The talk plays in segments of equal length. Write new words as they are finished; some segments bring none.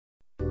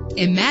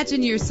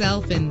Imagine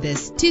yourself in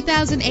this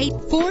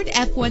 2008 Ford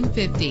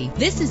F-150.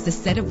 This is the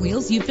set of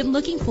wheels you've been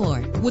looking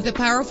for, with a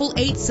powerful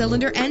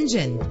 8-cylinder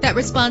engine that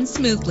responds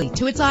smoothly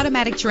to its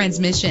automatic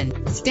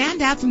transmission.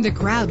 Stand out from the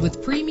crowd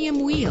with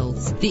premium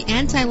wheels. The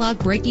anti-lock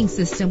braking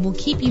system will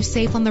keep you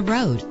safe on the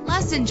road.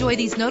 Plus, enjoy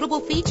these notable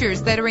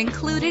features that are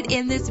included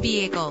in this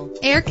vehicle: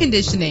 air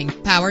conditioning,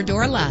 power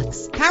door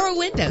locks, power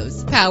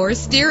windows, power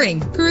steering,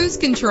 cruise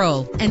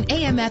control, an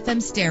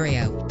AM/FM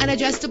stereo, an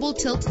adjustable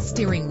tilt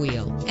steering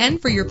wheel.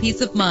 And for your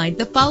peace of mind,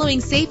 the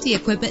following safety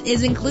equipment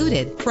is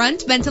included: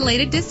 front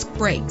ventilated disc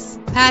brakes,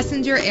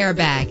 passenger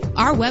airbag.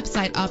 Our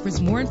website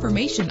offers more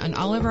information on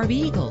all of our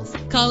vehicles.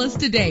 Call us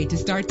today to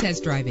start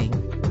test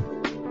driving.